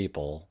 5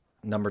 people.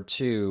 Number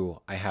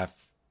two, I have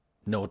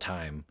no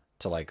time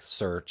to like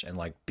search and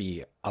like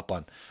be up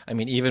on. I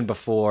mean, even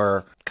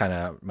before kind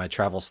of my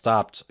travel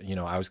stopped,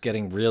 I was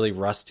getting really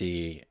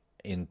rusty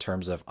in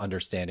terms of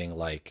understanding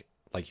like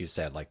you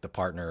said, like the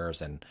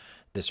partners and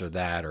this or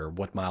that, or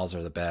what miles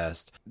are the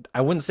best.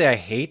 I wouldn't say I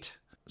hate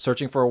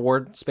searching for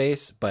award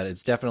space, but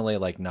it's definitely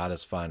like not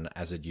as fun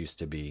as it used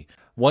to be.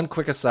 One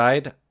quick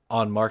aside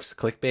on Mark's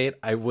clickbait,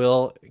 I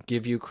will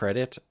give you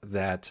credit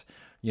that,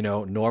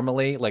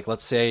 normally, like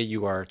let's say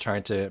you are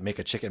trying to make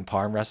a chicken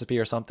parm recipe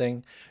or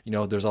something,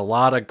 there's a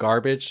lot of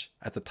garbage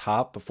at the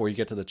top before you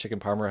get to the chicken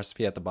parm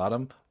recipe at the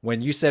bottom.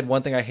 When you said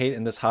one thing I hate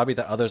in this hobby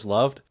that others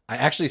loved, I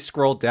actually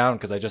scrolled down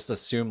because I just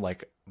assumed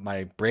like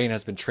my brain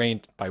has been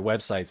trained by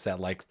websites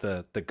that like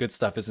the good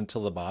stuff isn't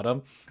till the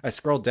bottom. I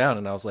scrolled down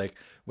and I was like,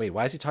 wait,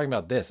 why is he talking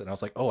about this? And I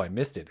was like, oh, I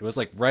missed it. It was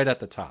like right at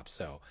the top.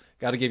 So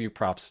got to give you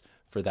props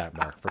for that,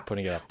 Mark, for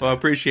putting it up there. Well, I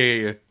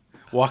appreciate you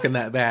walking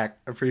that back.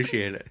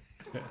 Appreciate it.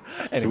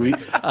 Anyway,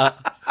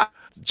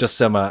 just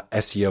some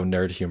SEO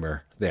nerd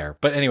humor there.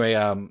 But anyway,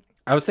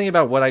 I was thinking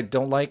about what I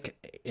don't like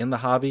in the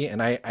hobby,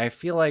 and I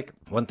feel like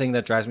one thing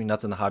that drives me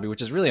nuts in the hobby,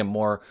 which is really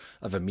more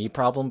of a me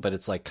problem, but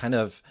it's like kind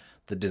of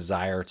the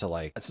desire to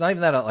like, it's not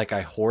even that like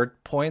I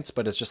hoard points,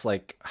 but it's just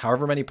like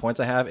however many points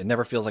I have, it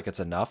never feels like it's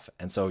enough.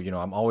 And so,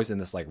 I'm always in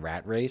this like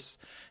rat race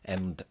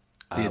and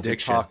the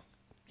addiction.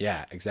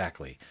 Yeah,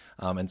 exactly.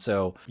 And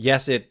so,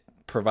 yes, it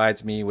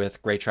provides me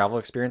with great travel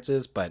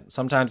experiences, but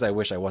sometimes I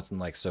wish I wasn't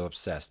like so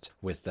obsessed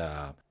with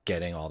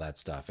getting all that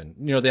stuff. And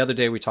the other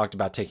day we talked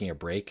about taking a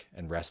break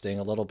and resting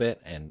a little bit,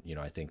 and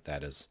I think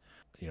that is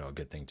a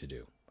good thing to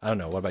do. I don't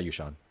know, what about you,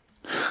 Sean?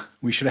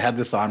 We should have had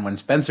this on when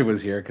Spencer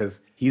was here,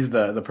 because he's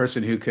the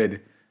person who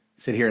could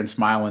sit here and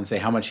smile and say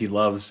how much he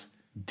loves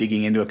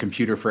digging into a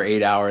computer for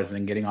 8 hours and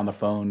then getting on the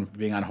phone,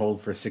 being on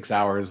hold for 6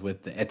 hours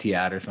with the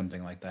Etihad or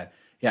something like that.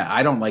 Yeah,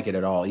 I don't like it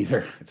at all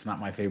either. It's not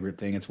my favorite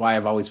thing. It's why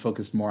I've always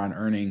focused more on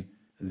earning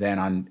than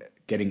on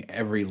getting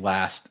every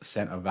last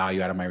cent of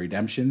value out of my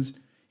redemptions.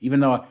 Even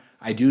though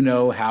I do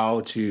know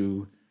how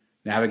to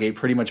navigate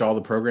pretty much all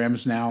the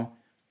programs now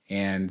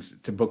and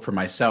to book for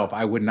myself,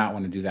 I would not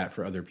want to do that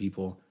for other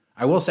people.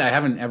 I will say I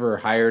haven't ever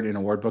hired an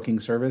award booking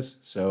service,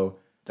 so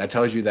that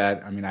tells you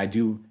that, I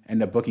do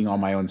end up booking all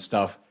my own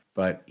stuff,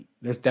 but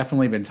there's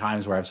definitely been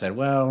times where I've said,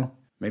 well,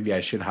 maybe I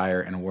should hire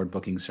an award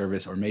booking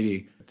service, or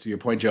maybe, to your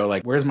point, Joe,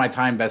 like where's my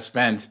time best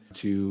spent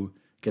to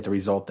get the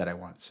result that I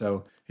want?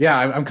 So yeah,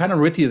 I'm kind of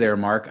with you there,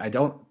 Mark. I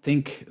don't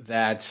think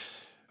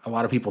that a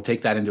lot of people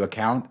take that into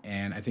account.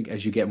 And I think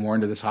as you get more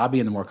into this hobby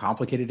and the more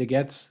complicated it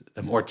gets,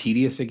 the more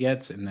tedious it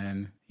gets. And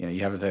then,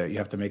 you have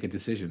to make a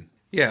decision.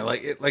 Yeah.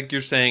 Like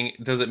you're saying,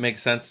 does it make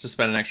sense to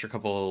spend an extra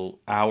couple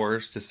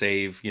hours to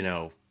save,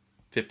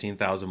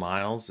 15,000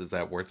 miles? Is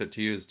that worth it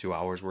to you? Is 2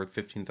 hours worth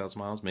 15,000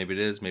 miles? Maybe it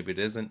is, maybe it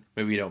isn't.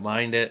 Maybe you don't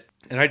mind it.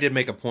 And I did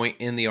make a point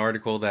in the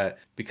article that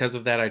because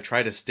of that, I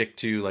try to stick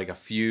to like a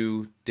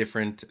few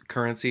different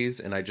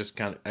currencies, and I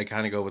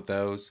kind of go with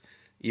those,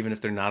 even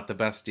if they're not the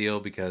best deal,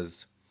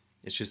 because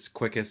it's just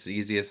quickest,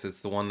 easiest.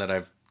 It's the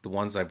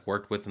ones I've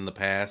worked with in the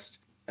past.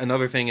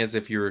 Another thing is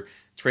if you're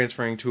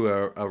transferring to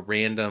a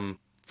random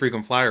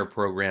frequent flyer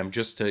program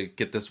just to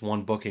get this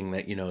one booking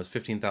that is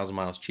 15,000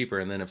 miles cheaper,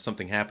 and then if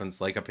something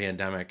happens like a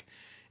pandemic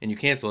and you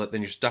cancel it,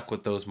 then you're stuck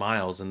with those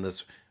miles in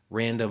this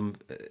random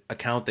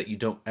account that you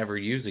don't ever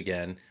use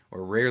again,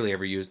 or rarely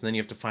ever use, and then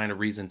you have to find a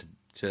reason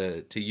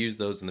to use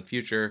those in the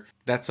future.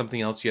 That's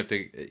something else you have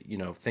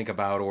to think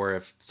about. Or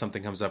if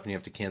something comes up and you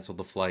have to cancel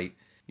the flight,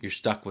 you're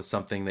stuck with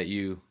something that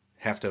you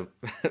have to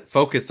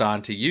focus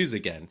on to use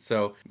again.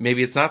 So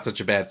maybe it's not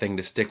such a bad thing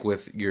to stick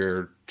with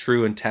your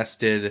true and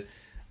tested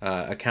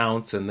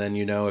accounts, and then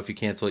if you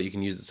cancel it, you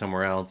can use it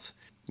somewhere else.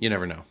 You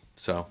never know.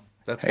 So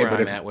that's where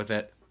I'm at with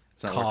it.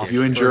 It's not cough. If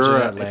you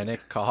endure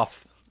Atlantic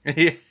cough.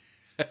 Yeah.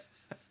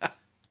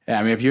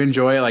 Yeah, if you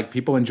enjoy, like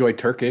people enjoy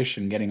Turkish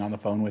and getting on the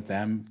phone with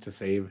them to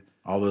save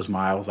all those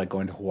miles, like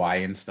going to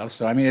Hawaii and stuff.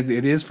 So it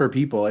is for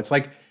people. It's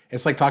like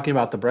talking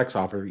about the Brex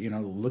offer.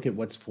 Look at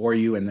what's for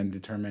you and then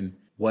determine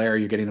where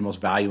you're getting the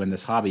most value in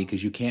this hobby,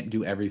 because you can't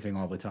do everything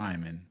all the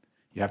time, and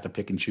you have to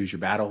pick and choose your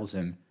battles.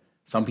 And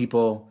some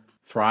people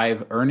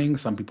thrive earning,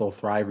 some people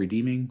thrive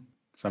redeeming,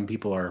 some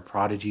people are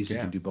prodigies and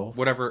can do both.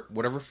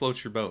 Whatever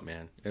floats your boat,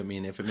 man.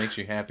 If it makes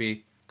you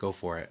happy, go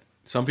for it.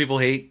 Some people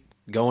hate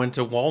going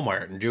to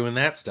Walmart and doing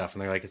that stuff,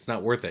 and they're like, it's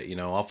not worth it.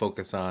 I'll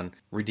focus on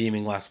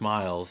redeeming less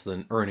miles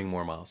than earning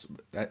more miles.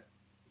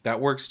 That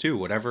works too.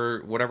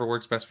 Whatever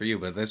works best for you.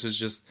 But this is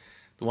just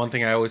the one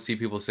thing I always see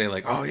people say,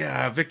 like, oh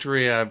yeah,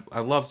 Victory, I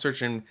love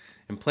searching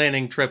and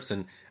planning trips.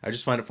 And I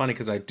just find it funny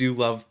because I do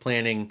love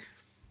planning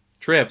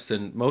trips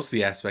and most of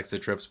the aspects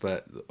of trips,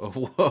 but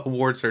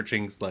award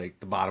searching's like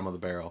the bottom of the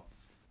barrel.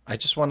 I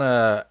just want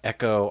to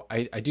echo,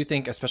 I do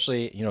think,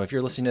 especially, if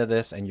you're listening to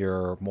this and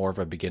you're more of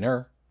a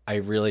beginner, I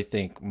really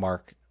think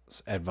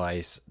Mark's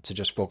advice to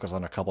just focus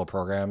on a couple of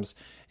programs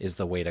is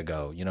the way to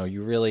go.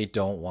 You really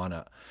don't want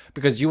to,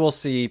 because you will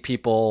see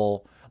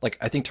people, like,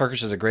 I think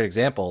Turkish is a great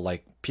example.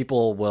 Like,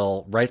 people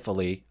will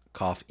rightfully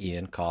cough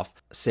Ian, cough,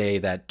 say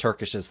that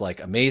Turkish is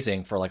like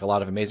amazing for like a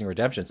lot of amazing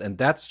redemptions. And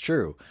that's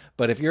true.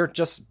 But if you're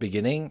just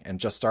beginning and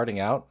just starting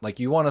out, like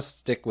you want to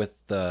stick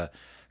with the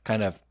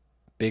kind of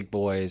big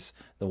boys,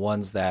 the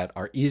ones that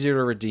are easier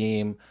to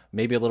redeem,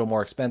 maybe a little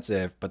more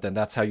expensive, but then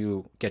that's how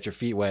you get your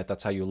feet wet.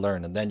 That's how you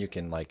learn. And then you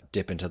can like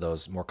dip into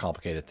those more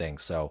complicated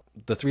things. So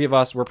the three of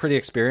us, we're pretty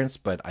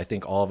experienced, but I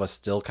think all of us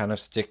still kind of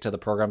stick to the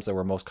programs that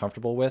we're most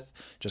comfortable with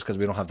just because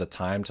we don't have the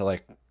time to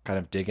like kind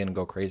of dig in and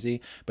go crazy.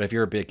 But if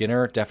you're a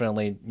beginner,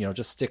 definitely,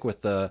 just stick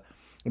with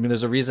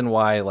there's a reason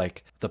why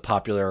like the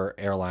popular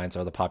airlines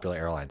are the popular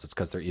airlines. It's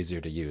because they're easier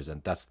to use.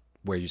 And that's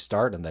where you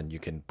start, and then you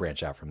can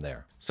branch out from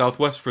there.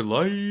 Southwest for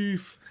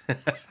life.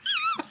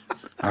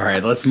 All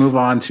right, let's move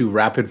on to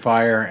rapid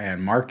fire.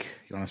 And Mark,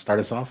 you want to start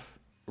us off?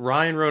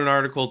 Ryan wrote an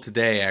article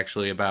today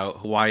actually about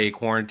Hawaii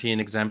quarantine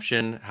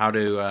exemption, how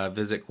to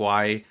visit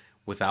Kauai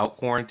without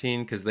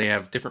quarantine, because they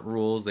have different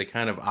rules. They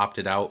kind of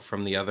opted out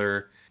from the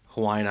other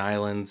Hawaiian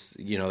islands.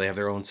 They have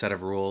their own set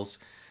of rules.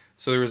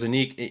 So there was and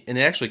it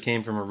actually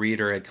came from a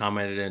reader had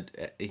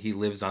commented, he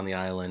lives on the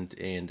island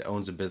and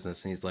owns a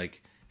business, and he's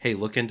like, hey,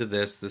 look into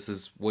this. This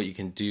is what you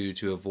can do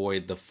to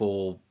avoid the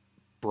full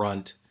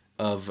brunt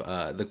of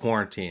the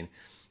quarantine.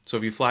 So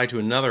if you fly to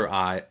another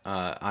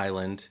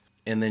island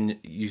and then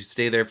you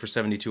stay there for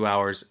 72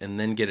 hours and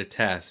then get a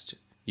test,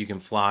 you can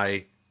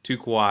fly to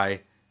Kauai,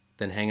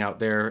 then hang out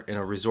there in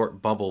a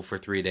resort bubble for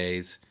 3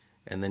 days,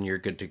 and then you're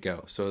good to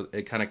go. So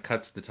it kind of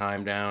cuts the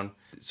time down.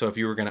 So if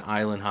you were going to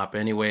island hop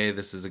anyway,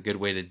 this is a good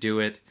way to do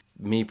it.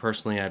 Me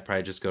personally, I'd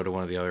probably just go to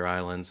one of the other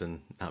islands and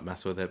not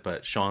mess with it.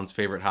 But Sean's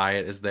favorite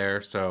Hyatt is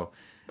there, so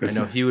I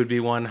know he would be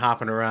one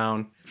hopping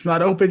around. It's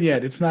not open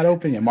yet.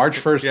 March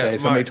 1st. Yeah,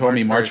 somebody told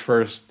me March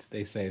 1st,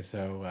 they say.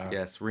 So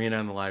yes, Rena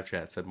in the live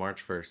chat said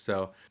March 1st.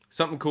 So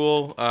something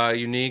cool,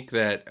 unique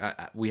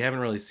that we haven't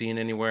really seen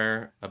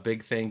anywhere. A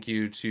big thank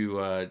you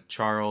to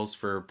Charles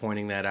for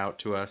pointing that out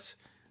to us.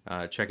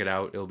 Check it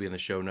out. It'll be in the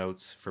show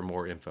notes for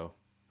more info.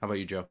 How about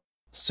you, Joe?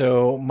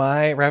 So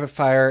my rapid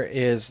fire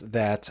is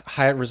that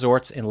Hyatt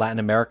Resorts in Latin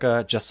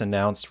America just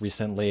announced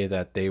recently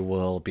that they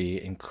will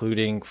be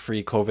including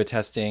free COVID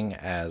testing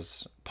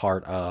as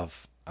part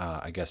of,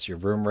 your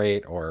room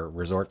rate or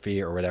resort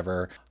fee or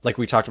whatever. Like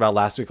we talked about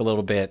last week a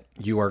little bit,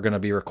 you are going to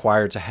be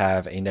required to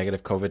have a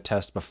negative COVID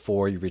test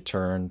before you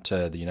return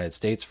to the United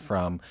States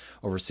from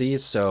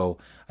overseas. So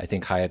I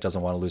think Hyatt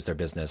doesn't want to lose their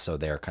business, so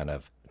they're kind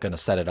of going to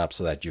set it up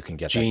so that you can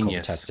get that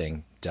COVID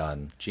testing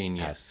done.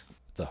 Genius.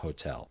 The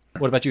hotel.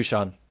 What about you,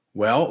 Sean?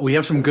 Well, we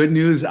have some good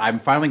news. I'm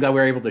finally glad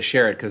we were able to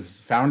share it because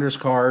Founders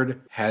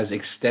Card has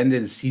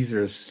extended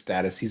Caesar's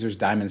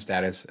Diamond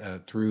status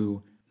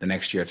through the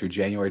next year, through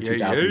January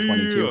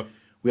 2022. Yeah.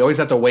 We always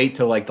have to wait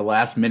till like the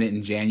last minute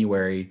in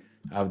January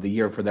of the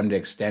year for them to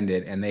extend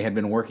it. And they had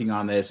been working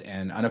on this,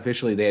 and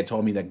unofficially they had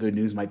told me that good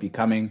news might be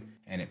coming,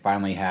 and it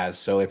finally has.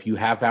 So if you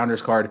have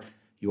Founders Card,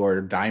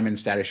 your Diamond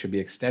status should be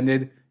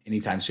extended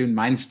anytime soon.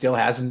 Mine still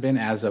hasn't been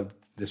as of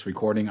this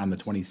recording on the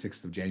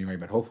 26th of January,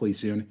 but hopefully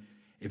soon.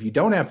 If you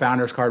don't have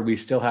Founders Card, we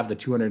still have the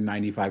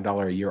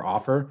 $295 a year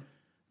offer.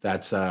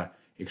 That's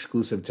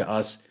exclusive to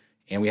us.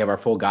 And we have our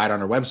full guide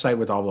on our website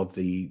with all of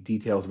the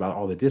details about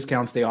all the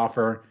discounts they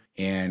offer.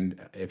 And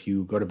if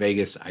you go to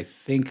Vegas, I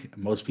think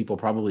most people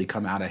probably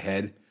come out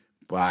ahead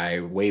by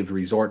waived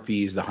resort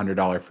fees, the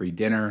 $100 free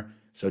dinner.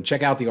 So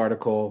check out the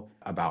article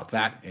about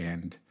that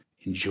and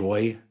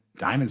enjoy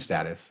Diamond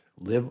status.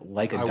 Live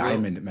like a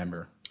Diamond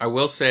member. I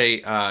will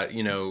say,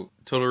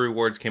 Total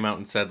Rewards came out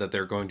and said that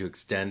they're going to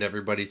extend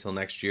everybody till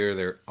next year.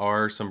 There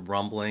are some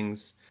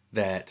rumblings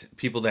that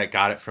people that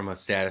got it from a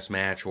status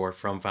match or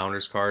from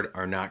Founders Card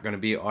are not going to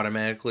be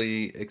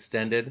automatically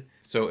extended.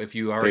 So if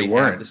you already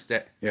have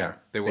the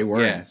they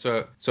weren't.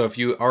 Yeah. So if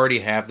you already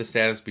have the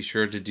status, be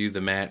sure to do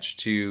the match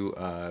to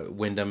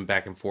Wyndham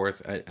back and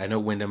forth. I know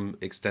Wyndham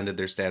extended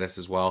their status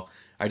as well.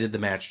 I did the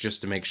match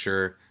just to make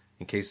sure,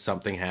 in case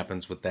something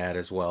happens with that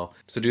as well.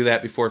 So do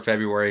that before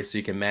February so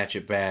you can match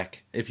it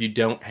back. If you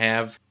don't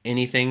have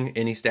any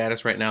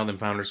status right now, then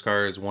Founders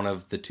Card is one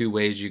of the two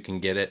ways you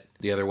can get it.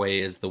 The other way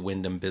is the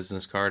Wyndham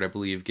Business Card, I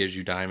believe, gives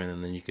you Diamond,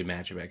 and then you can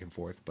match it back and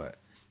forth.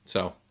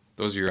 So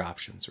those are your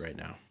options right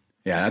now.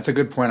 Yeah, that's a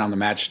good point on the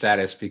match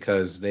status,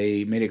 because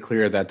they made it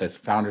clear that the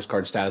Founders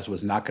Card status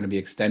was not going to be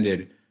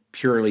extended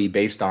purely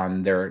based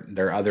on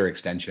their other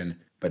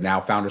extension. But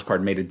now Founders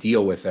Card made a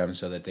deal with them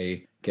so that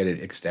they get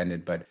it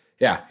extended. But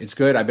yeah, it's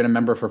good. I've been a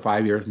member for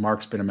 5 years.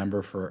 Mark's been a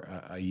member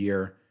for a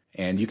year.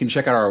 And you can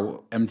check out our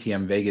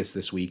MTM Vegas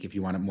this week if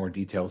you want more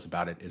details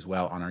about it as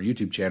well on our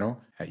YouTube channel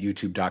at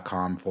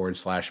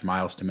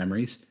youtube.com/miles to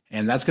memories.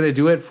 And that's going to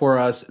do it for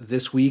us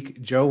this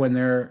week. Joe, when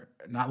they're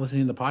not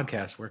listening to the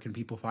podcast, where can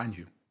people find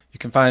you? You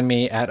can find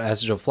me at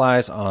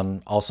AsJoeFlies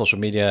on all social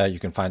media. You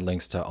can find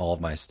links to all of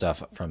my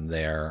stuff from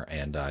there.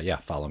 And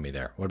follow me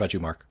there. What about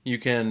you, Mark? You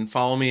can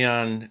follow me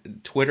on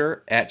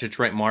Twitter at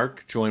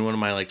DetroitMark. Join one of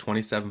my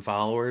 27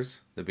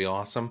 followers. That'd be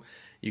awesome.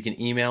 You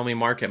can email me,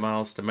 Mark at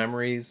Miles to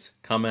Memories.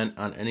 Comment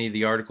on any of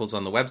the articles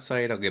on the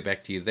website. I'll get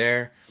back to you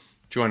there.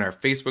 Join our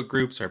Facebook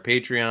groups, our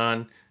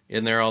Patreon.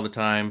 In there all the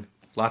time.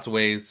 lots of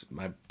ways.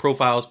 My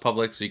profile is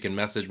public, so you can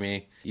message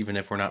me, even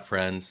if we're not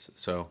friends.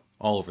 So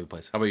all over the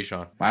place. How about you,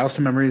 Sean?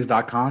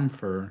 MilesToMemories.com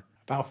for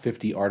about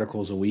 50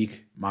 articles a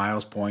week.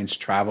 Miles, points,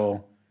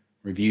 travel,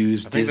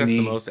 reviews, I think Disney.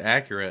 that's the most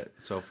accurate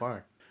so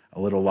far. A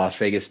little Las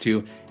Vegas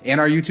too. And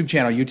our YouTube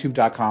channel,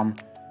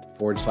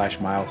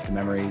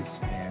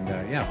 youtube.com/MilesToMemories. And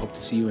hope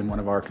to see you in one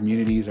of our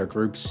communities, our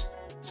groups.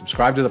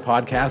 Subscribe to the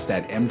podcast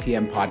at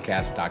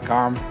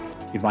mtmpodcast.com.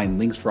 You can find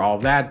links for all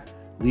of that.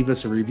 Leave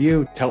us a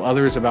review. Tell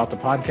others about the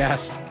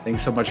podcast.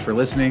 Thanks so much for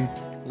listening.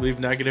 Leave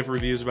negative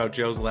reviews about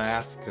Joe's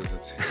laugh because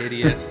it's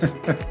hideous.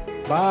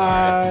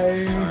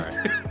 Bye. Sorry.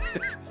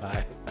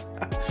 Bye.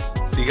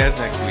 See you guys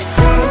next week.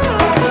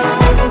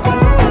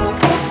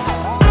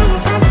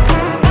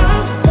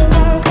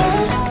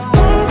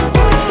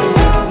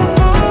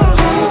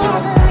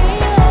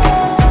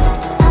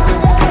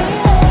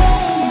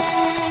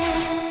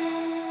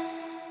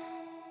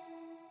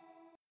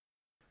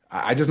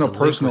 I just know It's a link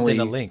personally. within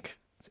a link.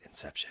 It's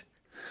Inception.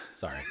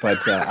 Sorry. But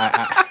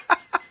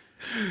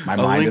my A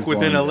mind link is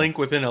within blown. a link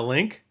within a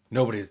link?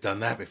 Nobody's done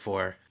that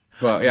before.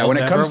 Well, yeah, You'll when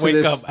it never comes to wake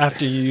this, up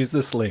after you use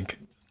this link.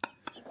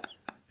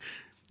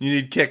 You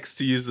need kicks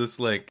to use this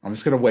link. I'm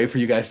just going to wait for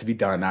you guys to be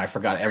done. Now, I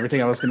forgot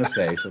everything I was going to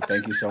say, so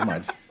thank you so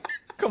much.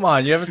 Come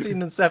on, you haven't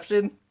seen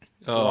Inception?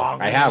 Oh,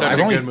 I have. Such I've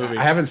a only. good movie.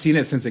 I haven't seen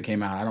it since it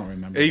came out. I don't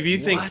remember. If you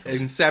think What?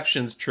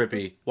 Inception's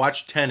trippy,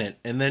 watch Tenet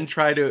and then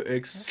try to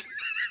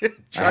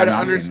try have to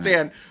not seen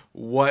understand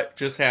what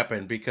just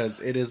happened,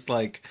 because it is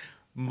like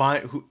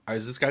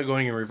is this guy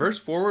going in reverse,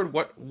 forward?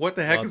 What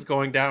the heck is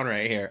going down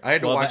right here? I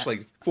had to watch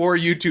like 4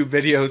 YouTube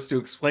videos to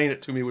explain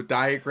it to me with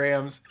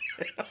diagrams.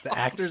 The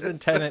actors in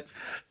Tenet.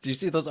 Do you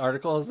see those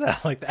articles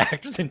that like the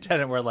actors in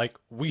Tenet were like,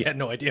 we had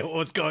no idea what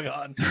was going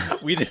on.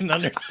 We didn't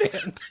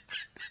understand.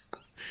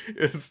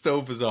 It's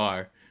so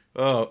bizarre.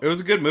 Oh, it was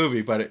a good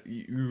movie, but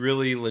you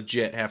really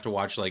legit have to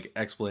watch like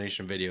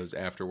explanation videos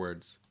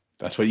afterwards.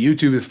 That's what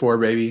YouTube is for,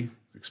 baby.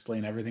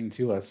 Explain everything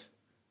to us.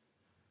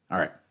 All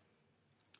right.